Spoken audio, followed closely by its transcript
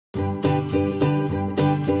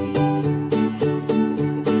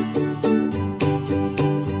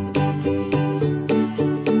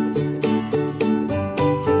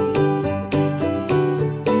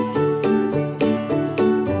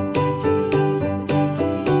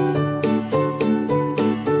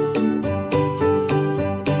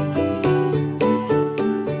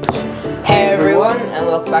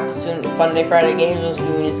welcome back to FUNDAY Friday Games with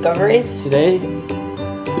New Discoveries. Today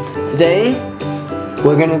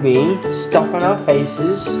we're gonna be stuffing our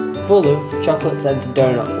faces full of chocolate-scented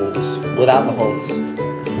donut balls without the holes,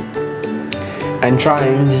 and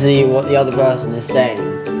trying to see what the other person is saying.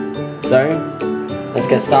 So let's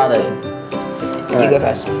get started. You go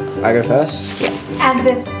first. I go first. Yeah. And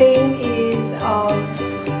the theme is of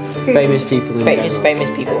famous people in general. Famous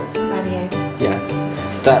people. Yeah.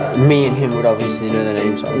 That me and him would obviously know the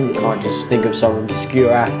names of. We can't just think of some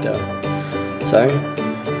obscure actor. So,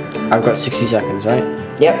 I've got 60 seconds, right?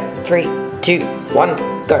 Yep. 3, 2, 1,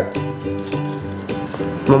 go.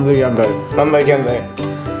 Mumbo Jumbo. Mumbo Jumbo.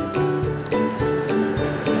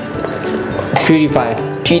 PewDiePie.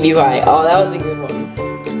 PewDiePie. Oh, that was a good one.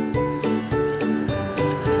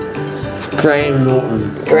 Graham Norton.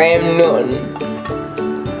 Graham Norton.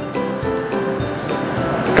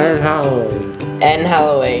 Anne Hathaway. Anne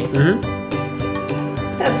Hathaway.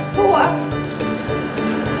 That's 4.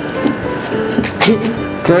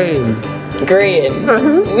 Graham. Graham.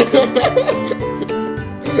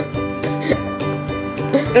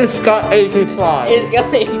 It's got 85. It's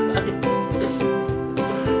got 85.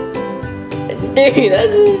 Dude,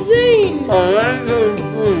 that's insane. Orlando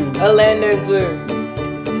Bloom. Orlando Bloom.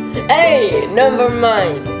 Hey, number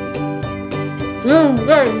mine.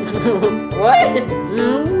 What?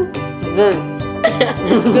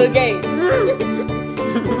 Bill Gates.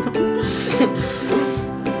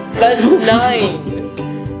 That's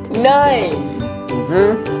 9. 9.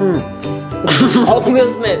 Oh,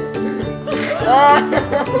 Will Smith.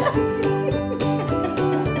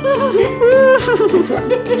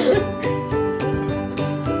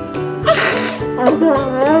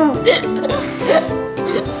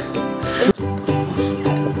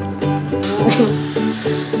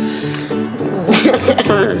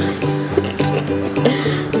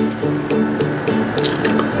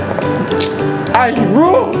 I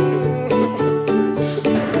rule.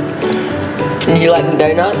 Did you like the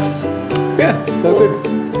donuts? Yeah, they're good.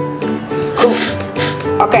 Cool.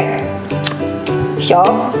 Okay. So,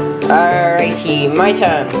 alrighty, my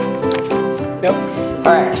turn. Yep.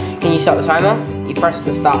 Alright, can you start the timer? You press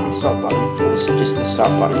the start and stop button. Or just the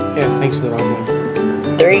start button. Yeah, thanks for the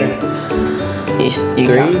reminder. 3. You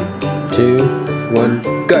 3, count. 2, 1,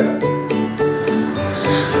 go.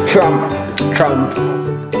 Trump. Trump.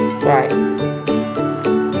 Right.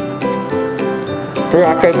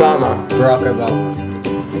 Barack Obama. Barack Obama.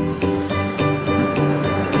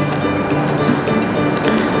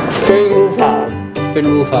 Finn Wolfhard. Finn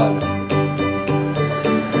Wolfhard.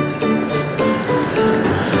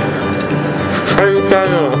 Adam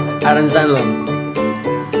Sandler. Adam Sandler.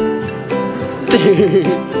 Dude,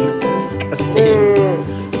 that's disgusting.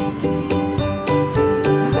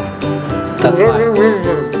 That's fine.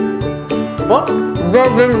 What?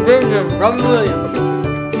 Robin Williams.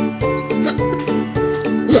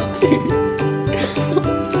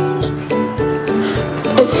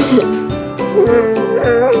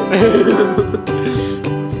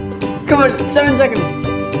 Come on, 7 seconds.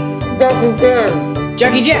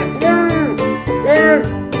 Jackie Chan.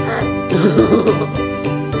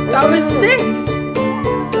 That was 6.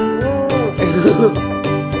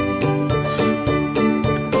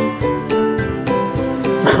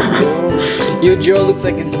 Your jaw looks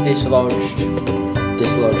like it's dislodged.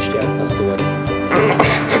 Dislodged, yeah, that's the word.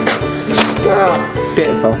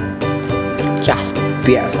 Beautiful. Just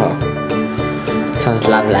beautiful. Sounds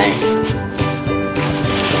lovely.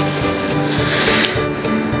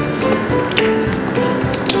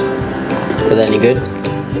 Was that any good?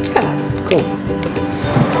 Yeah, cool.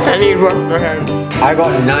 I need one for him. I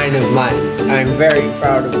got 9 of mine. I'm very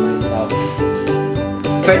proud of myself.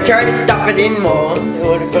 If I tried to stuff it in more, it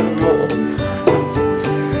would have gotten more.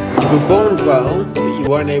 You performed well, but you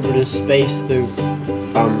weren't able to space the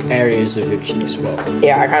areas of your cheeks well.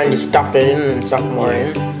 Yeah, I kind of just stuffed it in and stuffed more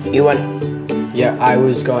in. You went. Yeah, I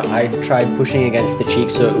tried pushing against the cheek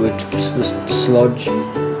so it would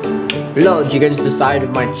lodge against the side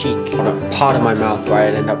of my cheek on a part of my mouth where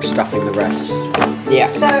I'd end up stuffing the rest. Yeah.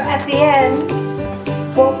 So at the end,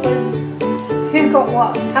 who got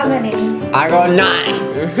what? How many? I got 9.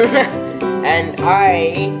 And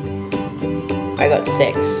I got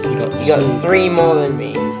 6. You got 3 more than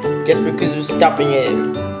me, just because of stuffing it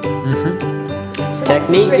in. So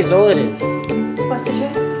Technique is all it is. What's the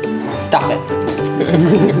trick? Stuff it.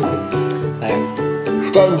 There.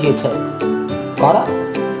 Straight into your toe. Got it?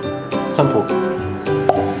 Simple.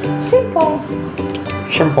 Simple.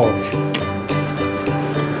 Simple.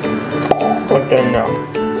 What then now?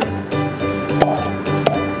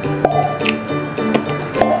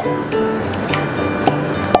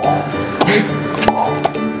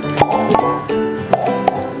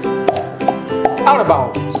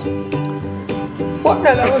 What?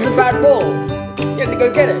 No, that was a bad ball. You had to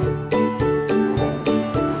go get it.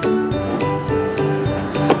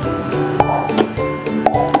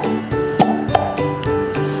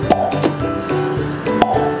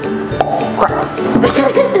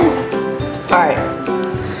 Alright,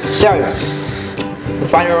 so the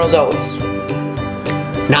final results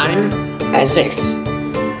 9 and 6.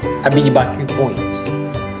 I beat you by 2 points.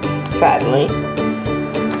 Sadly.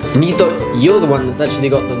 And you thought you're the one that's actually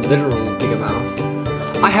got the literal bigger mouth.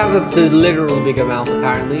 I have the literal bigger mouth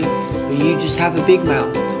apparently, but you just have a big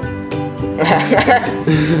mouth. And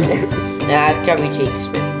I have chubby cheeks.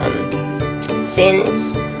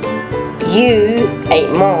 Since you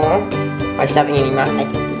ate more by stuffing in your mouth, I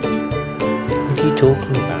can finish. What are you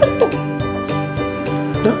talking about?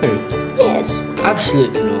 No. Yes.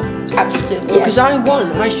 Absolutely not. Absolutely. Because Yes. I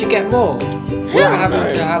won, I should get more. Without having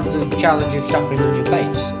to have the challenge of stuffing on your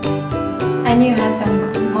face. And you had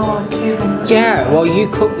them more too. Yeah, well you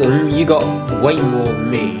cooked them, you got way more than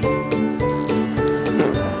me.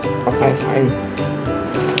 Okay, fine.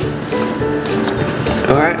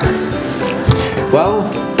 Alright. Well,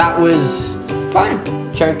 that was Fun.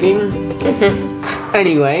 choking.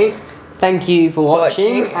 Anyway, thank you for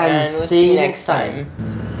watching and we'll see you next time.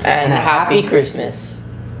 And happy Christmas.